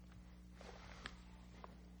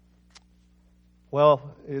Well,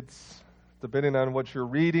 it's depending on what you're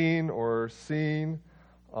reading or seeing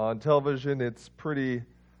on television, it's pretty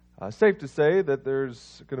safe to say that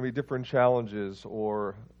there's going to be different challenges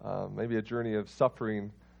or maybe a journey of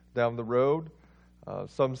suffering down the road.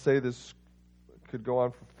 Some say this could go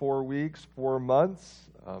on for 4 weeks, 4 months.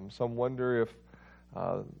 Some wonder if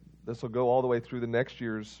this will go all the way through the next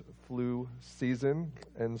year's flu season.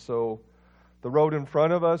 And so the road in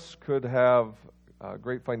front of us could have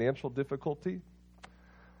great financial difficulty.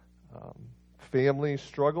 Family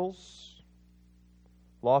struggles,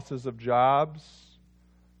 losses of jobs.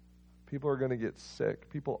 People are going to get sick.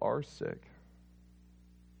 People are sick.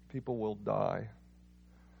 People will die.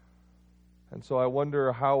 And so I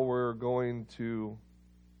wonder how we're going to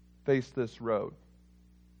face this road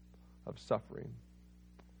of suffering.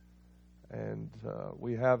 And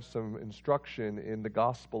we have some instruction in the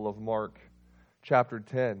Gospel of Mark, chapter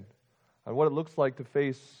 10, on what it looks like to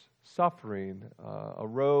face suffering, a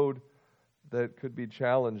road that could be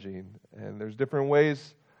challenging. And there's different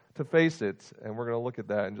ways to face it, and we're going to look at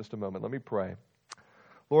that in just a moment. Let me pray.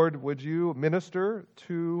 Lord, would you minister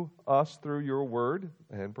to us through your word,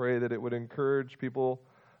 and pray that it would encourage people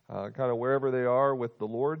kind of wherever they are with the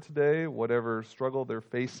Lord today, whatever struggle they're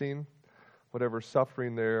facing, whatever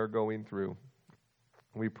suffering they are going through.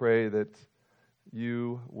 We pray that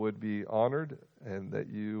you would be honored and that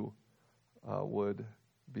you would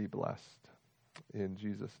be blessed. In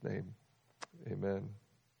Jesus' name, amen.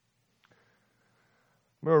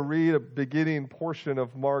 I'm going to read a beginning portion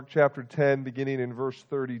of Mark chapter 10, beginning in verse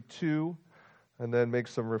 32, and then make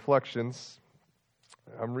some reflections.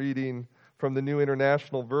 I'm reading from the New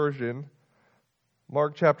International Version.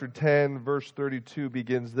 Mark chapter 10, verse 32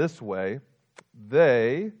 begins this way.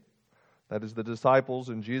 They, that is the disciples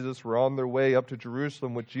and Jesus, were on their way up to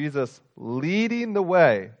Jerusalem with Jesus leading the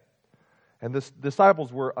way. And the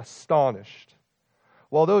disciples were astonished,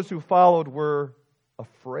 while those who followed were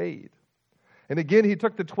afraid. And again he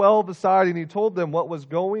took the 12 aside and he told them what was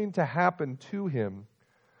going to happen to him.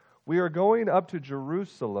 We are going up to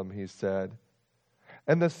Jerusalem, he said,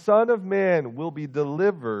 and the Son of Man will be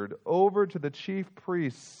delivered over to the chief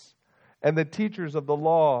priests and the teachers of the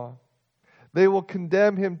law. They will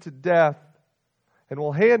condemn him to death and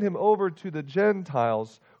will hand him over to the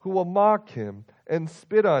Gentiles, who will mock him and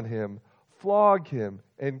spit on him, flog him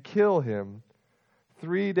and kill him.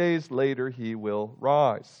 3 days later he will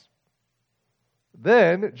rise.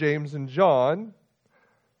 Then James and John,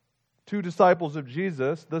 2 disciples of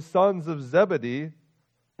Jesus, the sons of Zebedee,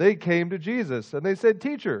 they came to Jesus and they said,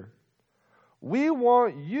 "Teacher, we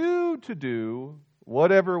want you to do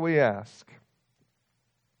whatever we ask."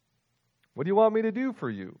 "What do you want me to do for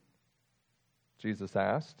you?" Jesus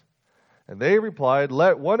asked. And they replied,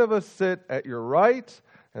 "Let one of us sit at your right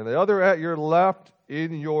and the other at your left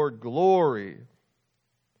in your glory."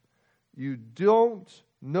 "You don't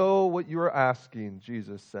know what you are asking,"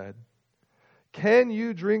 Jesus said. "Can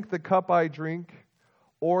you drink the cup I drink,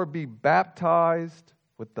 or be baptized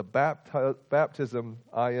with the baptism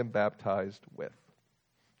I am baptized with?"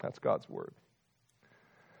 That's God's word.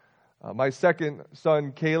 My second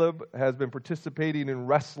son, Caleb, has been participating in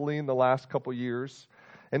wrestling the last couple years.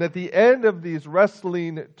 And at the end of these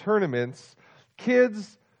wrestling tournaments,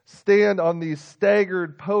 kids stand on these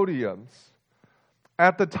staggered podiums.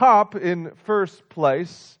 At the top, in first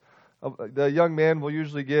place, the young man will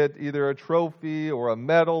usually get either a trophy or a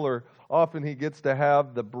medal, or often he gets to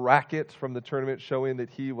have the bracket from the tournament showing that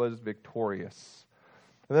he was victorious.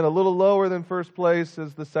 And then a little lower than first place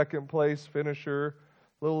is the second place finisher.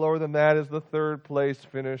 A little lower than that is the third place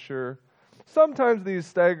finisher. Sometimes these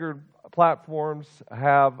staggered platforms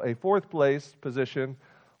have a fourth place position,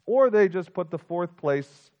 or they just put the fourth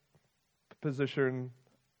place position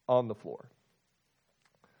on the floor.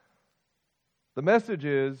 The message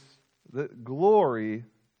is that glory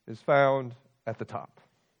is found at the top.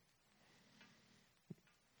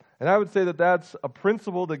 And I would say that that's a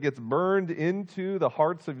principle that gets burned into the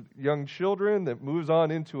hearts of young children, that moves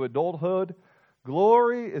on into adulthood.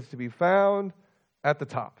 Glory is to be found at the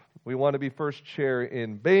top. We want to be first chair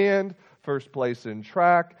in band, first place in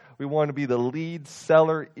track. We want to be the lead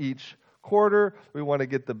seller each quarter. We want to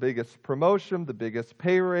get the biggest promotion, the biggest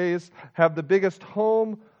pay raise, have the biggest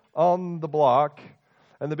home on the block,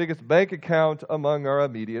 and the biggest bank account among our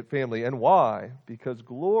immediate family. And why? Because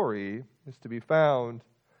glory is to be found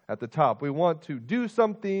at the top. We want to do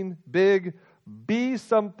something big, be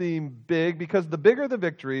something big, because the bigger the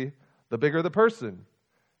victory, the bigger the person.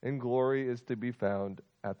 And glory is to be found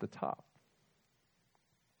at the top.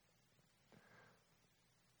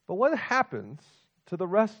 But what happens to the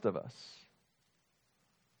rest of us?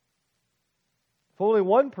 If only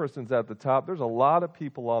one person's at the top, there's a lot of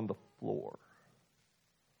people on the floor.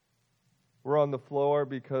 We're on the floor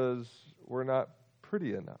because we're not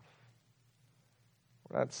pretty enough.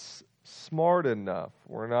 We're not smart enough.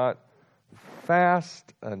 We're not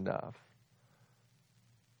fast enough.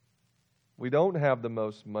 We don't have the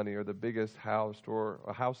most money or the biggest house or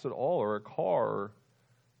a house at all or a car.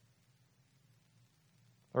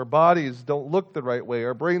 Our bodies don't look the right way.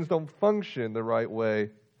 Our brains don't function the right way.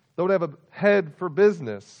 Don't have a head for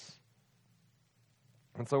business.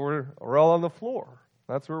 And so we're all on the floor.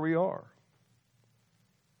 That's where we are.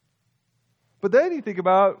 But then you think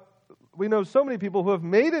about, we know so many people who have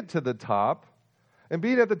made it to the top, and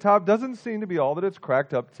being at the top doesn't seem to be all that it's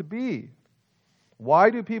cracked up to be.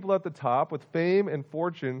 Why do people at the top with fame and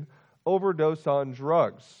fortune overdose on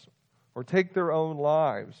drugs or take their own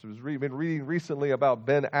lives? I've been reading recently about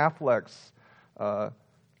Ben Affleck's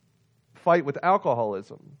fight with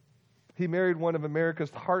alcoholism. He married one of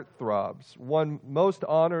America's heartthrobs, won most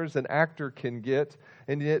honors an actor can get,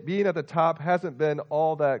 and yet being at the top hasn't been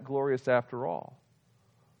all that glorious after all.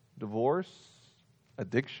 Divorce,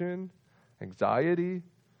 addiction, anxiety,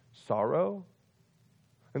 sorrow.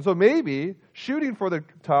 And so maybe shooting for the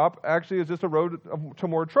top actually is just a road to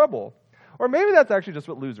more trouble. Or maybe that's actually just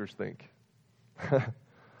what losers think.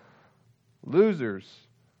 Losers.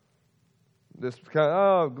 This kind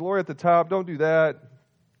of, glory at the top, don't do that.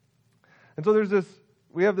 And so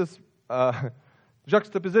we have this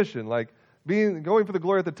juxtaposition, like going for the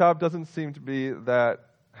glory at the top doesn't seem to be that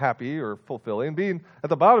happy or fulfilling. Being at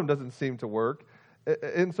the bottom doesn't seem to work.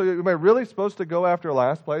 And so am I really supposed to go after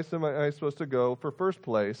last place? Am I supposed to go for first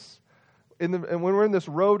place? And when we're in this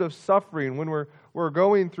road of suffering, when we're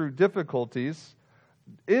going through difficulties,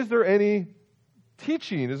 is there any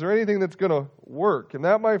teaching? Is there anything that's going to work? And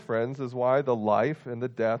that, my friends, is why the life and the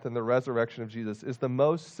death and the resurrection of Jesus is the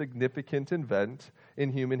most significant event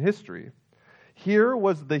in human history. Here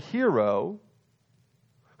was the hero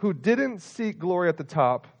who didn't seek glory at the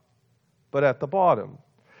top, but at the bottom.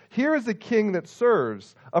 Here is a king that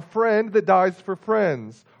serves, a friend that dies for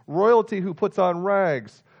friends, royalty who puts on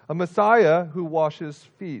rags, a Messiah who washes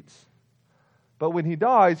feet. But when he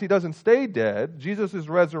dies, he doesn't stay dead. Jesus'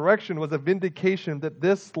 resurrection was a vindication that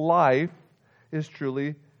this life is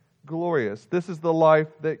truly glorious. This is the life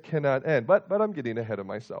that cannot end. But I'm getting ahead of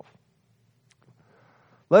myself.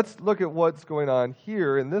 Let's look at what's going on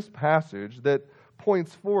here in this passage that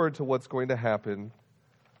points forward to what's going to happen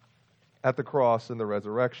at the cross and the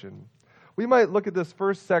resurrection. We might look at this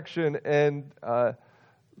first section and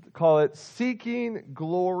call it seeking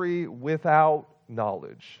glory without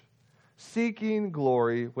knowledge. Seeking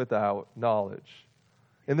glory without knowledge.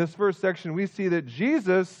 In this first section, we see that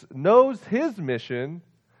Jesus knows his mission,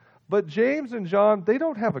 but James and John, they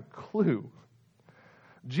don't have a clue.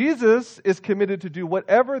 Jesus is committed to do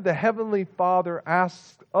whatever the Heavenly Father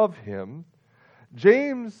asks of him.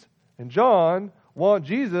 James and John want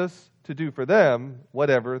Jesus to do for them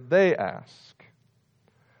whatever they ask.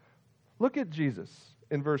 Look at Jesus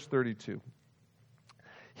in verse 32.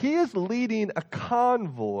 He is leading a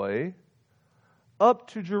convoy up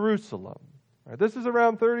to Jerusalem. Right, this is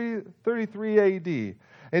around 33 AD.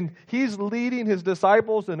 And he's leading his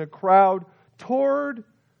disciples and a crowd toward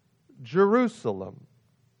Jerusalem.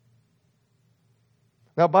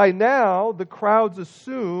 Now, by now, the crowds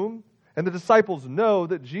assume and the disciples know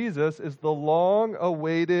that Jesus is the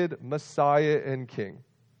long-awaited Messiah and King.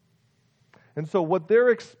 And so what they're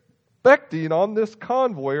expecting on this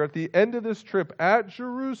convoy or at the end of this trip at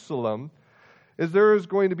Jerusalem is there is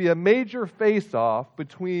going to be a major face-off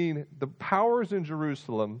between the powers in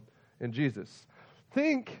Jerusalem and Jesus.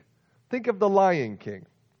 Think of the Lion King,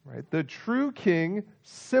 right? The true king,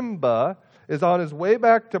 Simba, is on his way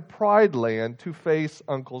back to Pride Land to face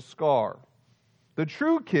Uncle Scar. The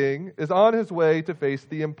true king is on his way to face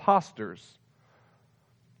the imposters.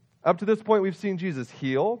 Up to this point, we've seen Jesus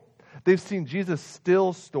heal. They've seen Jesus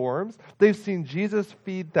still storms. They've seen Jesus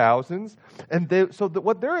feed thousands. And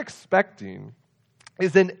what they're expecting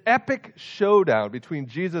is an epic showdown between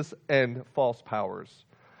Jesus and false powers.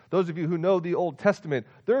 Those of you who know the Old Testament,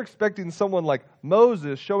 they're expecting someone like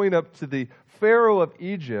Moses showing up to the Pharaoh of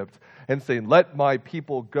Egypt and saying, "Let my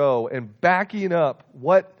people go," and backing up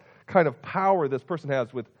what kind of power this person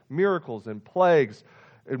has with miracles and plagues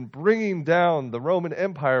and bringing down the Roman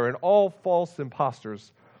Empire and all false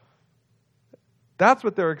imposters. That's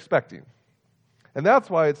what they're expecting. And that's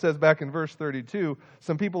why it says back in verse 32,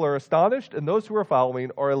 some people are astonished and those who are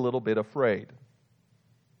following are a little bit afraid.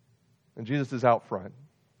 And Jesus is out front.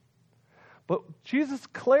 But Jesus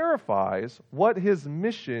clarifies what his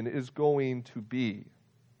mission is going to be.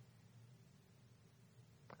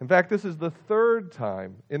 In fact, this is the third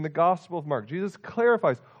time in the Gospel of Mark. Jesus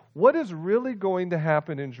clarifies what is really going to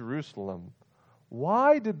happen in Jerusalem.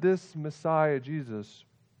 Why did this Messiah, Jesus,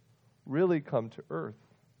 really come to earth?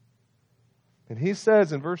 And he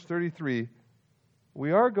says in verse 33,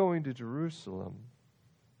 we are going to Jerusalem.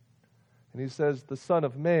 And he says, the Son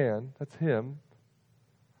of Man, that's him,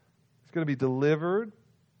 is going to be delivered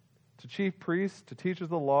to chief priests, to teachers of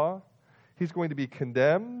the law. He's going to be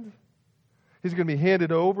condemned. He's going to be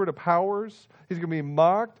handed over to powers. He's going to be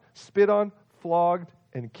mocked, spit on, flogged,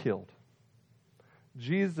 and killed.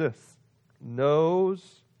 Jesus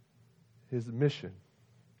knows his mission,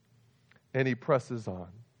 and he presses on.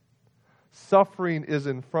 Suffering is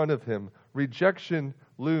in front of him. Rejection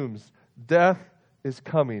looms. Death is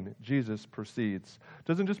coming. Jesus proceeds.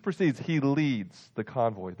 Doesn't just proceeds, he leads the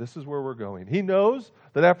convoy. This is where we're going. He knows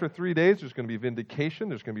that after 3 days there's going to be vindication,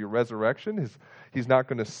 there's going to be a resurrection. He's not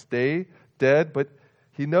going to stay dead, but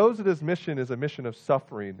he knows that his mission is a mission of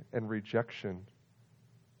suffering and rejection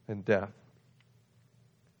and death.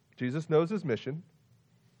 Jesus knows his mission,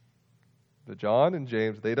 but John and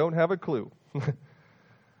James, they don't have a clue.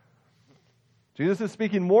 Jesus is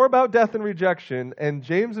speaking more about death and rejection, and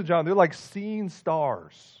James and John, they're like seeing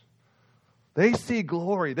stars. They see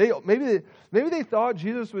glory. Maybe they thought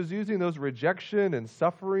Jesus was using those rejection and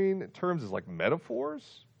suffering terms as like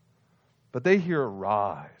metaphors, but they hear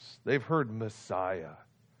rise. They've heard Messiah.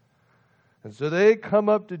 And so they come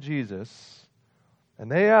up to Jesus, and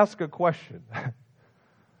they ask a question.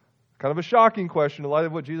 Kind of a shocking question in light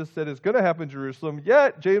of what Jesus said is going to happen in Jerusalem.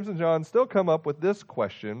 Yet, James and John still come up with this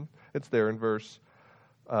question. It's there in verse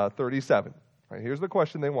 37. Right, here's the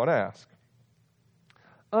question they want to ask.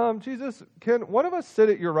 Jesus, can one of us sit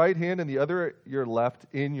at your right hand and the other at your left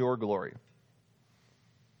in your glory?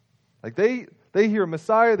 Like they hear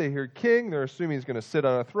Messiah, they hear King, they're assuming he's going to sit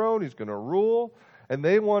on a throne, he's going to rule, and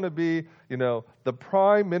they want to be, the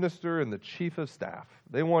prime minister and the chief of staff.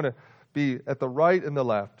 They want to be at the right and the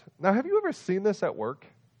left. Now, have you ever seen this at work?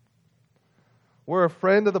 Where a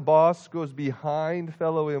friend of the boss goes behind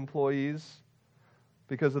fellow employees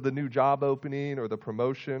because of the new job opening or the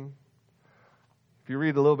promotion. If you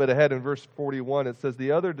read a little bit ahead in verse 41, it says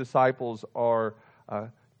the other disciples are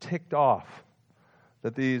ticked off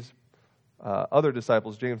that these other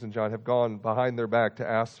disciples, James and John, have gone behind their back to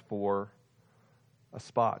ask for a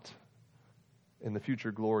spot in the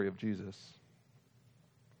future glory of Jesus.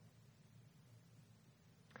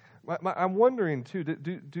 I'm wondering, too,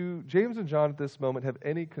 do James and John at this moment have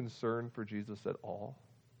any concern for Jesus at all?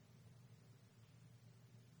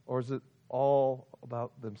 Or is it all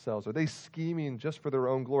about themselves? Are they scheming just for their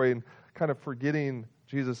own glory and kind of forgetting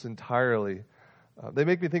Jesus entirely? They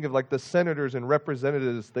make me think of like the senators and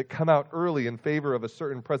representatives that come out early in favor of a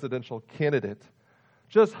certain presidential candidate,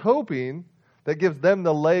 just hoping that gives them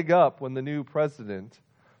the leg up when the new president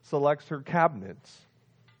selects her cabinet.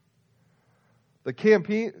 The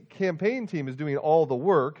campaign team is doing all the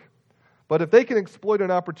work, but if they can exploit an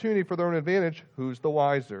opportunity for their own advantage, who's the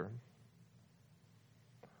wiser?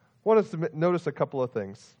 I want us to notice a couple of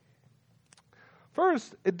things.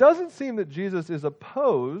 First, it doesn't seem that Jesus is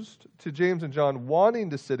opposed to James and John wanting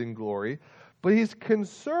to sit in glory, but he's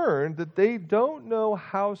concerned that they don't know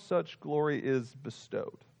how such glory is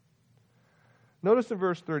bestowed. Notice in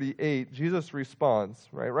verse 38, Jesus responds,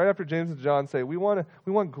 right after James and John say, we want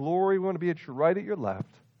glory, we want to be at your right, at your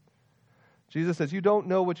left. Jesus says, you don't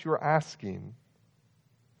know what you're asking.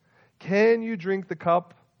 Can you drink the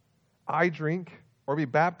cup I drink, or be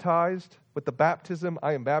baptized with the baptism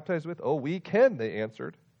I am baptized with? Oh, we can, they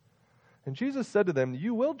answered. And Jesus said to them,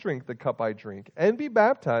 you will drink the cup I drink, and be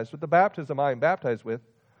baptized with the baptism I am baptized with,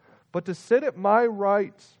 but to sit at my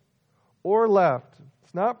right or left,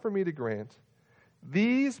 it's not for me to grant.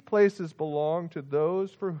 These places belong to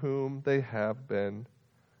those for whom they have been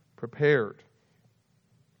prepared.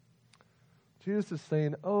 Jesus is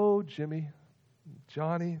saying, oh, Jimmy,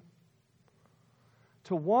 Johnny,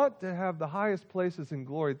 to want to have the highest places in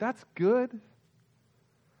glory, that's good,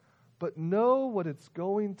 but know what it's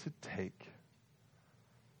going to take.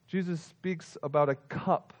 Jesus speaks about a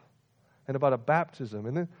cup and about a baptism,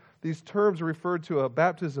 and then these terms are referred to a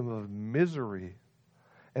baptism of misery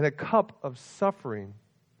and a cup of suffering,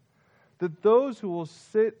 that those who will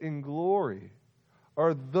sit in glory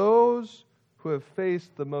are those who have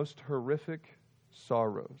faced the most horrific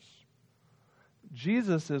sorrows.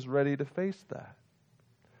 Jesus is ready to face that.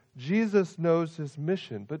 Jesus knows his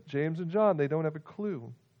mission, but James and John, they don't have a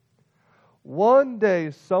clue. One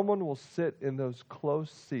day, someone will sit in those close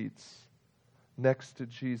seats next to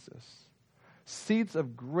Jesus. Seats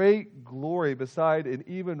of great glory beside an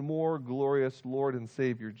even more glorious Lord and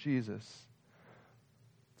Savior, Jesus.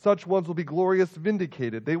 Such ones will be glorious,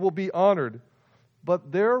 vindicated. They will be honored.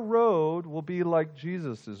 But their road will be like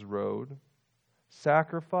Jesus' road.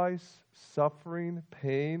 Sacrifice, suffering,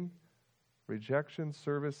 pain, rejection,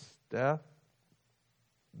 service, death.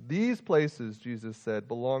 These places, Jesus said,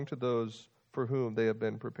 belong to those for whom they have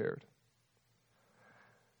been prepared.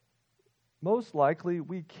 Most likely,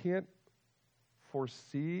 we can't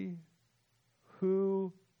foresee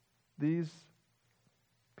who these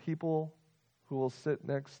people who will sit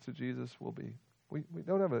next to Jesus will be. We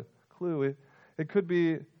don't have a clue. It could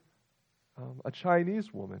be a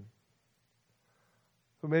Chinese woman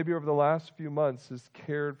who maybe over the last few months has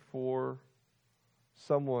cared for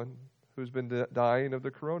someone who's been dying of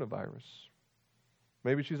the coronavirus.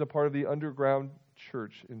 Maybe she's a part of the underground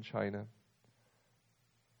church in China,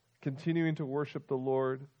 continuing to worship the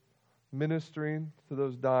Lord, ministering to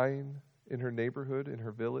those dying in her neighborhood, in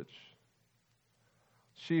her village.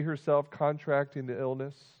 She herself contracting the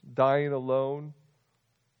illness, dying alone.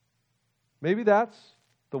 Maybe that's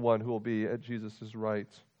the one who will be at Jesus' right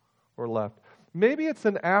or left. Maybe it's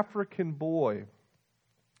an African boy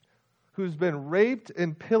who's been raped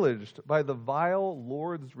and pillaged by the vile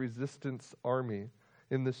Lord's resistance army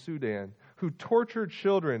in the Sudan, who torture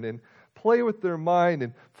children and play with their mind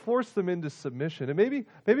and force them into submission. And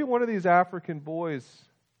maybe one of these African boys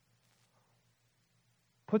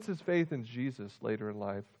puts his faith in Jesus later in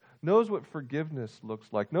life, knows what forgiveness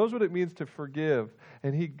looks like, knows what it means to forgive,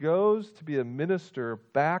 and he goes to be a minister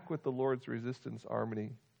back with the Lord's resistance army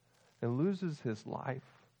and loses his life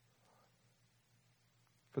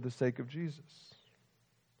for the sake of Jesus.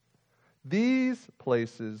 These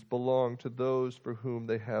places belong to those for whom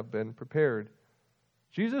they have been prepared.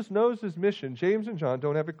 Jesus knows his mission. James and John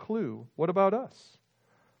don't have a clue. What about us?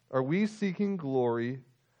 Are we seeking glory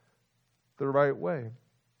the right way?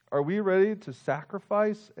 Are we ready to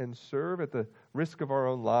sacrifice and serve at the risk of our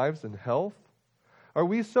own lives and health? Are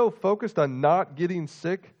we so focused on not getting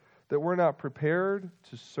sick that we're not prepared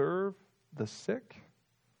to serve the sick?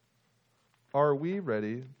 Are we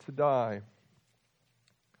ready to die?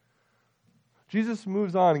 Jesus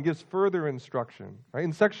moves on and gives further instruction. Right?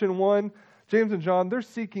 In section 1, James and John, they're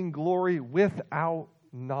seeking glory without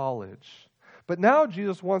knowledge. But now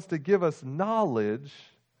Jesus wants to give us knowledge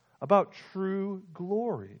about true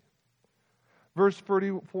glory. Verse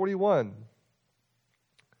 41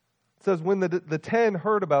 says, when the 10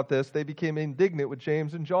 heard about this, they became indignant with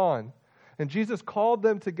James and John. And Jesus called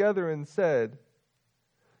them together and said,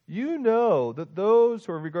 you know that those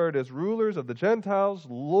who are regarded as rulers of the Gentiles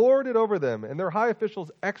lord it over them, and their high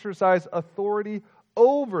officials exercise authority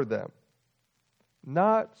over them.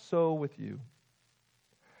 Not so with you.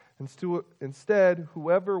 Instead,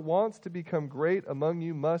 whoever wants to become great among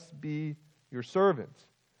you must be your servant.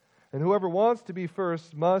 And whoever wants to be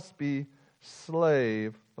first must be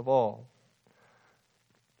slave of all.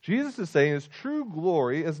 Jesus is saying his true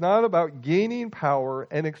glory is not about gaining power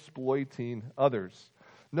and exploiting others.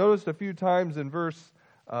 Notice a few times in verse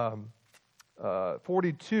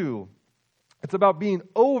 42, it's about being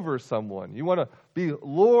over someone. You want to be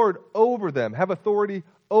Lord over them, have authority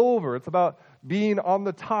over. It's about being on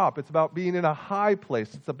the top. It's about being in a high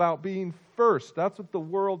place. It's about being first. That's what the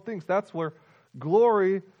world thinks. That's where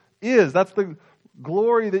glory is. That's the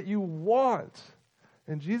glory that you want.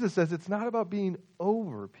 And Jesus says it's not about being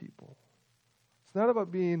over people. It's not about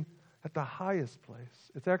being at the highest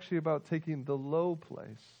place. It's actually about taking the low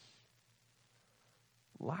place,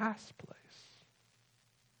 last place,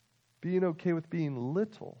 being okay with being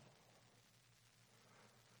little.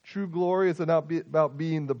 True glory is not about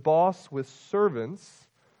being the boss with servants.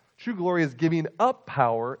 True glory is giving up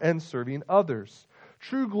power and serving others.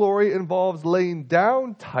 True glory involves laying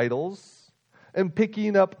down titles and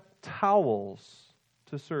picking up towels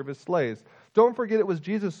to serve as slaves. Don't forget it was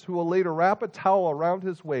Jesus who will later wrap a towel around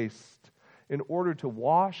his waist in order to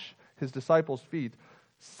wash his disciples' feet.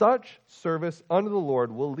 Such service unto the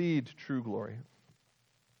Lord will lead to true glory.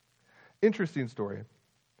 Interesting story.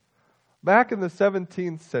 Back in the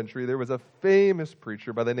 17th century, there was a famous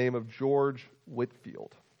preacher by the name of George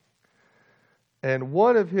Whitefield. And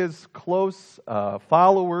one of his close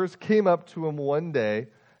followers came up to him one day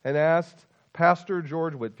and asked Pastor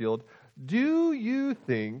George Whitefield, do you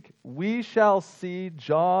think we shall see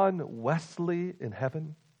John Wesley in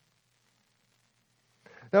heaven?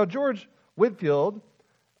 Now, George Whitefield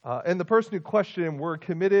and the person who questioned him were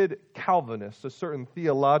committed Calvinists, a certain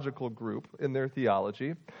theological group in their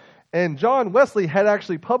theology. And John Wesley had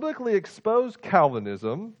actually publicly exposed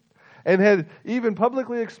Calvinism and had even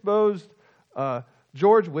publicly exposed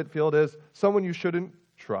George Whitefield as someone you shouldn't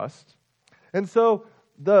trust. And so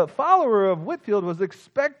the follower of Whitefield was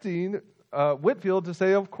expecting Whitefield to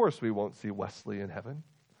say, of course we won't see Wesley in heaven.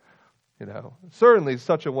 Certainly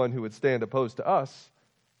such a one who would stand opposed to us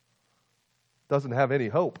doesn't have any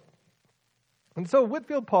hope. And so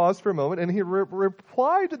Whitefield paused for a moment, and he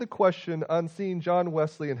replied to the question on seeing John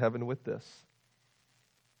Wesley in heaven with this: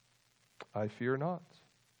 I fear not.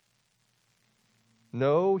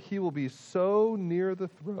 No, he will be so near the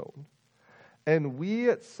throne, and we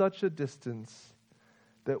at such a distance,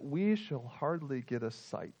 that we shall hardly get a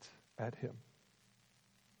sight at him.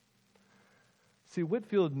 See,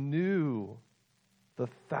 Whitefield knew the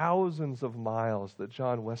thousands of miles that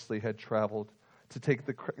John Wesley had traveled to take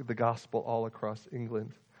the gospel all across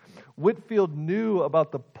England. Whitefield knew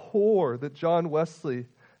about the poor that John Wesley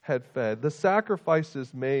had fed, the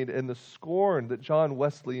sacrifices made, and the scorn that John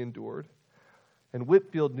Wesley endured. And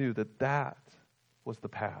Whitefield knew that that was the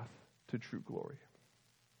path to true glory.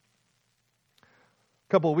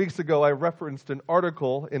 A couple of weeks ago, I referenced an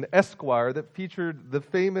article in Esquire that featured the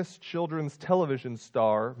famous children's television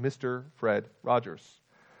star, Mr. Fred Rogers.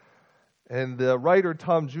 And the writer,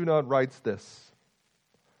 Tom Junod, writes this: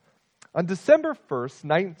 on December 1st,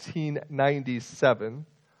 1997,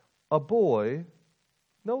 a boy,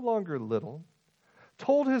 no longer little,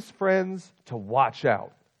 told his friends to watch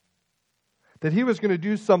out, that he was going to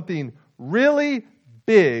do something really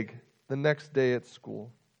big the next day at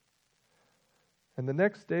school. And the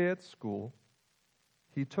next day at school,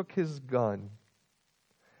 he took his gun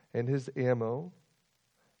and his ammo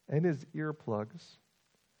and his earplugs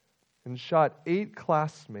and shot 8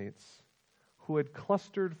 classmates who had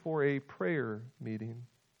clustered for a prayer meeting.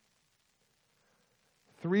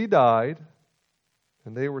 3 died,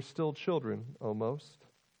 and they were still children, almost.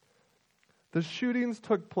 The shootings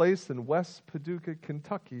took place in West Paducah,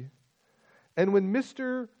 Kentucky. And when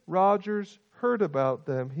Mr. Rogers heard about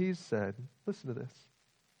them, he said, listen to this: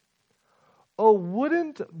 oh,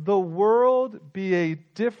 wouldn't the world be a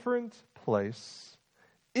different place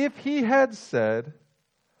if he had said,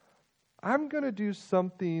 I'm going to do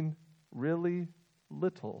something really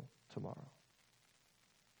little tomorrow.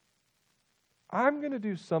 I'm going to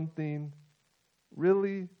do something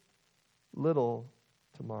really little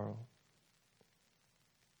tomorrow.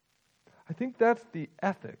 I think that's the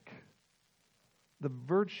ethic, the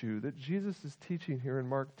virtue that Jesus is teaching here in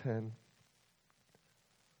Mark 10.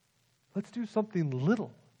 Let's do something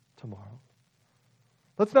little tomorrow.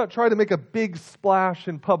 Let's not try to make a big splash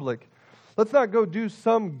in public. Let's not go do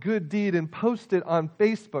some good deed and post it on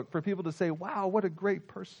Facebook for people to say, wow, what a great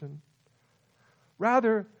person.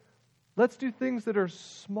 Rather, let's do things that are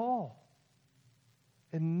small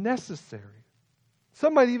and necessary.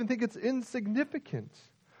 Some might even think it's insignificant.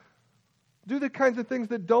 Do the kinds of things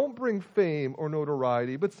that don't bring fame or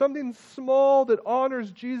notoriety, but something small that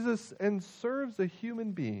honors Jesus and serves a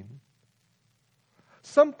human being.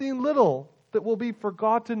 Something little that will be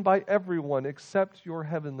forgotten by everyone except your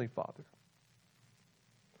heavenly Father.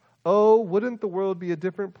 Oh, wouldn't the world be a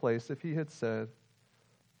different place if he had said,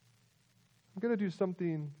 I'm going to do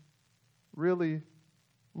something really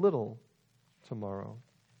little tomorrow.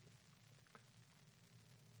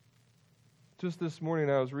 Just this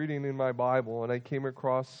morning I was reading in my Bible and I came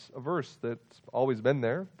across a verse that's always been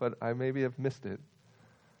there, but I maybe have missed it.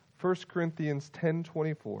 1 Corinthians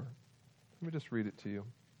 10:24. Let me just read it to you.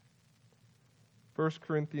 1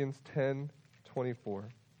 Corinthians 10:24.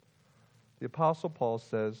 The Apostle Paul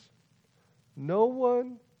says, no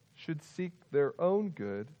one should seek their own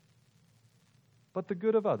good, but the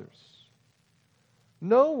good of others.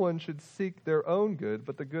 No one should seek their own good,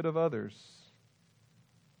 but the good of others.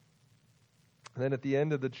 And then at the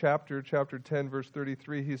end of the chapter 10, verse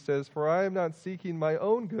 33, he says, for I am not seeking my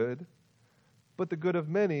own good, but the good of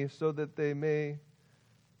many, so that they may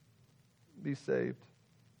be saved.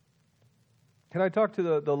 Can I talk to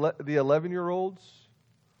the 11-year-olds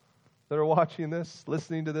that are watching this,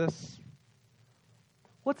 listening to this?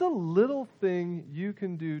 What's a little thing you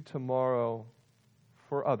can do tomorrow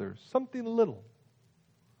for others? Something little.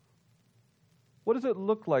 What does it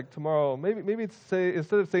look like tomorrow? Maybe it's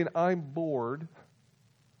instead of saying, I'm bored,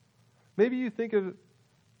 maybe you think of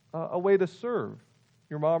a way to serve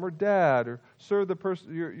your mom or dad, or serve the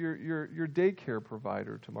person, your daycare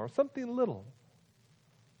provider tomorrow. Something little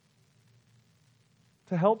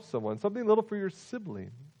to help someone. Something little for your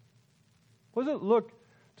sibling. What does it look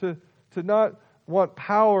to not want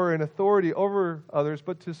power and authority over others,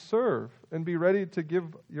 but to serve and be ready to give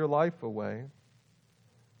your life away?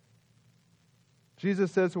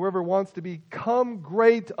 Jesus says, whoever wants to become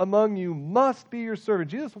great among you must be your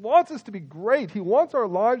servant. Jesus wants us to be great. He wants our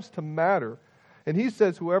lives to matter. And he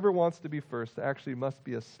says, whoever wants to be first actually must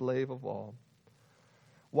be a slave of all.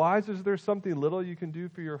 Wives, is there something little you can do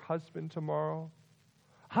for your husband tomorrow?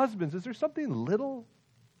 Husbands, is there something little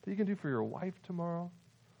that you can do for your wife tomorrow?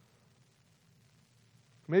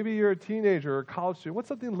 Maybe you're a teenager or a college student. What's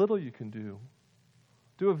something little you can do?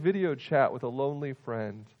 Do a video chat with a lonely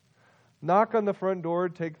friend. Knock on the front door,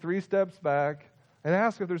 take 3 steps back, and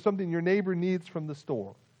ask if there's something your neighbor needs from the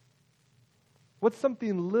store. What's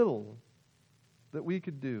something little that we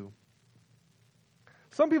could do?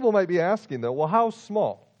 Some people might be asking, though, well, how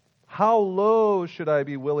small? How low should I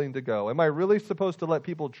be willing to go? Am I really supposed to let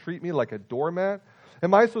people treat me like a doormat?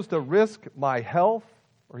 Am I supposed to risk my health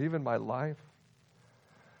or even my life?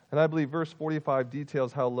 And I believe verse 45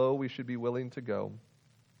 details how low we should be willing to go.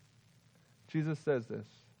 Jesus says this,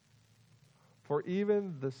 "For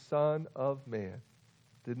even the Son of Man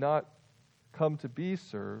did not come to be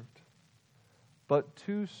served, but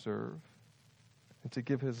to serve, and to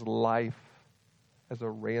give his life as a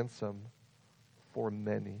ransom for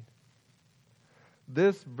many."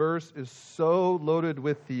 This verse is so loaded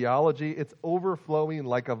with theology, it's overflowing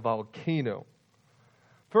like a volcano.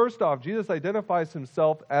 First off, Jesus identifies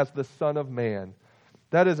himself as the Son of Man.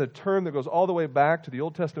 That is a term that goes all the way back to the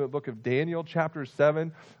Old Testament book of Daniel, chapter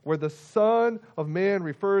 7, where the Son of Man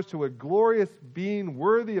refers to a glorious being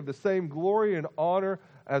worthy of the same glory and honor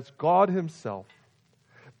as God himself.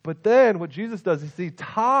 But then what Jesus does is he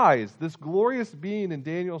ties this glorious being in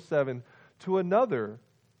Daniel 7 to another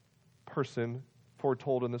person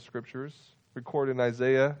foretold in the Scriptures, recorded in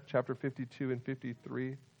Isaiah chapter 52 and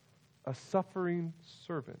 53, a suffering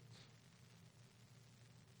servant.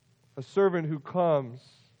 A servant who comes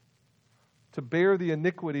to bear the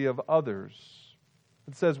iniquity of others.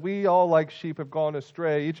 It says, we all like sheep have gone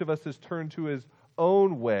astray. Each of us has turned to his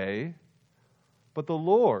own way. But the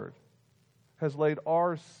Lord has laid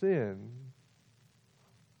our sin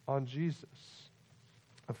on Jesus.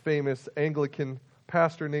 A famous Anglican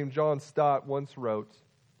pastor named John Stott once wrote,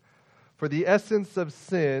 "For the essence of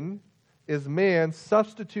sin is man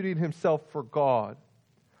substituting himself for God,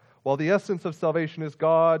 while the essence of salvation is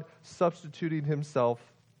God substituting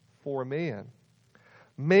himself for man.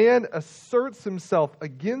 Man asserts himself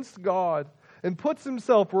against God and puts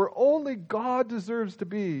himself where only God deserves to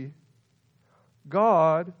be.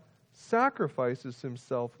 God sacrifices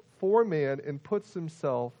himself for man and puts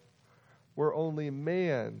himself where only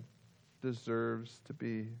man deserves to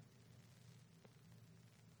be."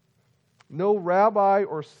 No rabbi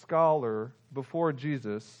or scholar before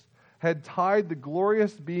Jesus had tied the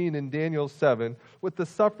glorious being in Daniel 7 with the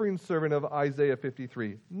suffering servant of Isaiah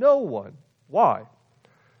 53. No one. Why?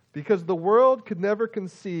 Because the world could never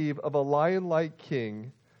conceive of a lion-like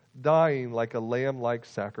king dying like a lamb-like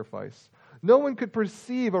sacrifice. No one could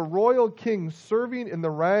perceive a royal king serving in the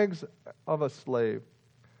rags of a slave.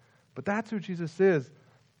 But that's who Jesus is.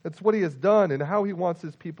 That's what he has done and how he wants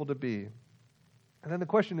his people to be. And then the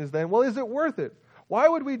question is then, well, is it worth it? Why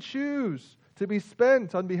would we choose to be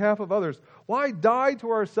spent on behalf of others? Why die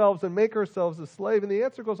to ourselves and make ourselves a slave? And the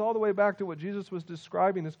answer goes all the way back to what Jesus was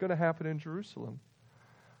describing is going to happen in Jerusalem.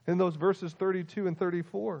 In those verses 32 and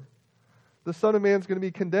 34. The Son of Man is going to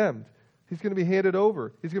be condemned. He's going to be handed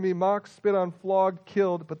over. He's going to be mocked, spit on, flogged,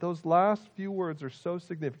 killed. But those last few words are so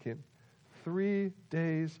significant. 3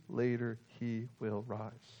 days later, he will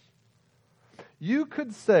rise. You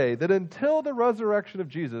could say that until the resurrection of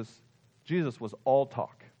Jesus, Jesus was all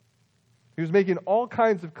talk. He was making all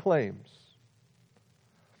kinds of claims.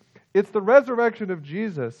 It's the resurrection of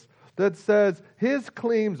Jesus that says his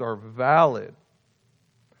claims are valid.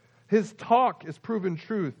 His talk is proven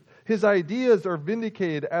truth. His ideas are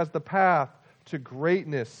vindicated as the path to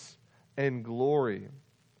greatness and glory.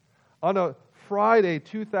 On a Friday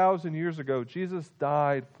 2,000 years ago, Jesus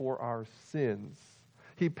died for our sins.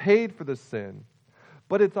 He paid for the sin.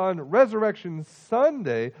 But it's on Resurrection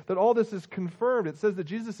Sunday that all this is confirmed. It says that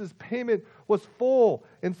Jesus' payment was full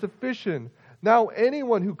and sufficient. Now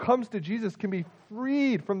anyone who comes to Jesus can be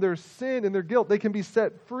freed from their sin and their guilt. They can be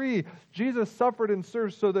set free. Jesus suffered and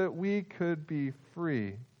served so that we could be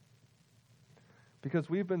free. Because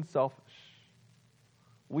we've been selfish.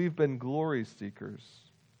 We've been glory seekers.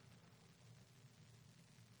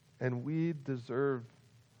 And we deserve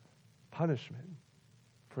punishment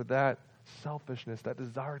for that selfishness, that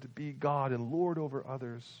desire to be God and Lord over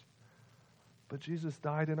others. But Jesus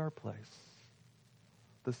died in our place.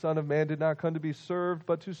 The Son of Man did not come to be served,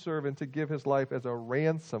 but to serve and to give his life as a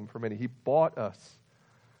ransom for many. He bought us.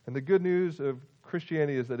 And the good news of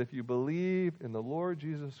Christianity is that if you believe in the Lord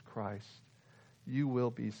Jesus Christ, you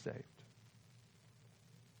will be saved.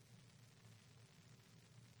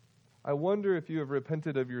 I wonder if you have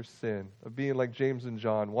repented of your sin, of being like James and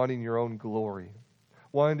John, wanting your own glory,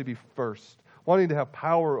 wanting to be first, wanting to have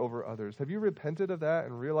power over others. Have you repented of that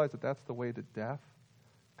and realized that that's the way to death,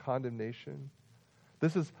 condemnation?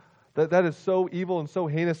 That is so evil and so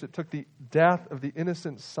heinous, it took the death of the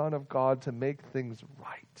innocent Son of God to make things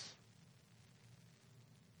right.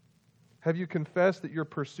 Have you confessed that your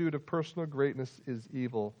pursuit of personal greatness is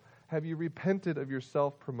evil? Have you repented of your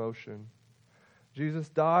self-promotion? Jesus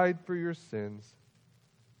died for your sins.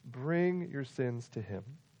 Bring your sins to him.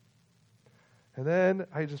 And then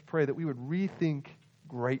I just pray that we would rethink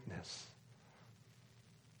greatness.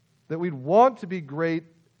 That we'd want to be great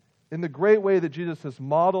in the great way that Jesus has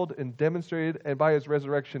modeled and demonstrated and by his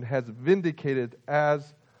resurrection has vindicated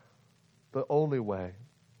as the only way.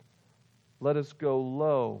 Let us go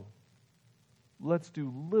low. Let's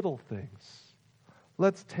do little things.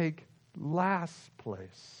 Let's take last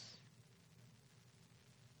place.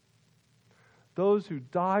 Those who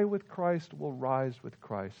die with Christ will rise with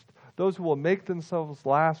Christ. Those who will make themselves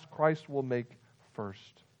last, Christ will make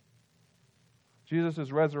first.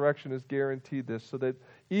 Jesus' resurrection has guaranteed this so that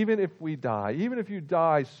even if we die, even if you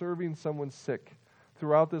die serving someone sick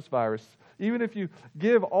throughout this virus, even if you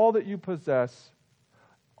give all that you possess,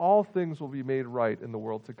 all things will be made right in the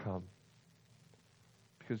world to come.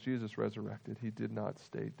 Because Jesus resurrected. He did not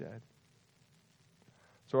stay dead.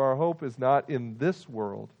 So our hope is not in this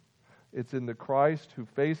world. It's in the Christ who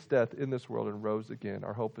faced death in this world and rose again.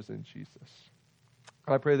 Our hope is in Jesus.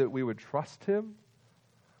 I pray that we would trust him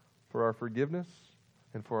for our forgiveness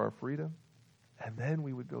and for our freedom. And then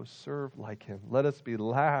we would go serve like him. Let us be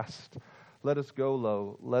last. Let us go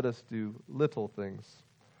low. Let us do little things.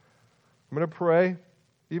 I'm going to pray.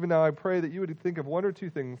 Even now I pray that you would think of one or two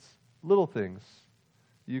things, little things,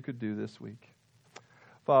 you could do this week.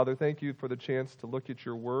 Father, thank you for the chance to look at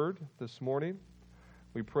your word this morning.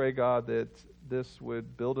 We pray, God, that this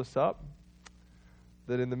would build us up,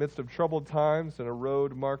 that in the midst of troubled times and a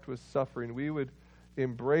road marked with suffering, we would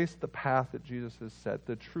embrace the path that Jesus has set,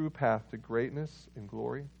 the true path to greatness and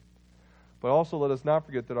glory. But also let us not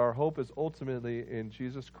forget that our hope is ultimately in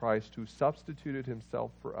Jesus Christ, who substituted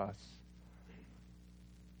himself for us.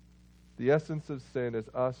 The essence of sin is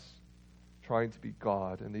us trying to be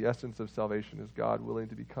God, and the essence of salvation is God willing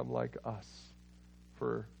to become like us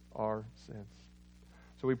for our sins.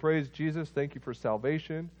 So we praise Jesus. Thank you for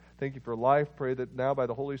salvation. Thank you for life. Pray that now by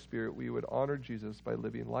the Holy Spirit we would honor Jesus by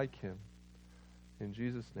living like him. In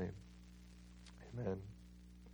Jesus' name, amen.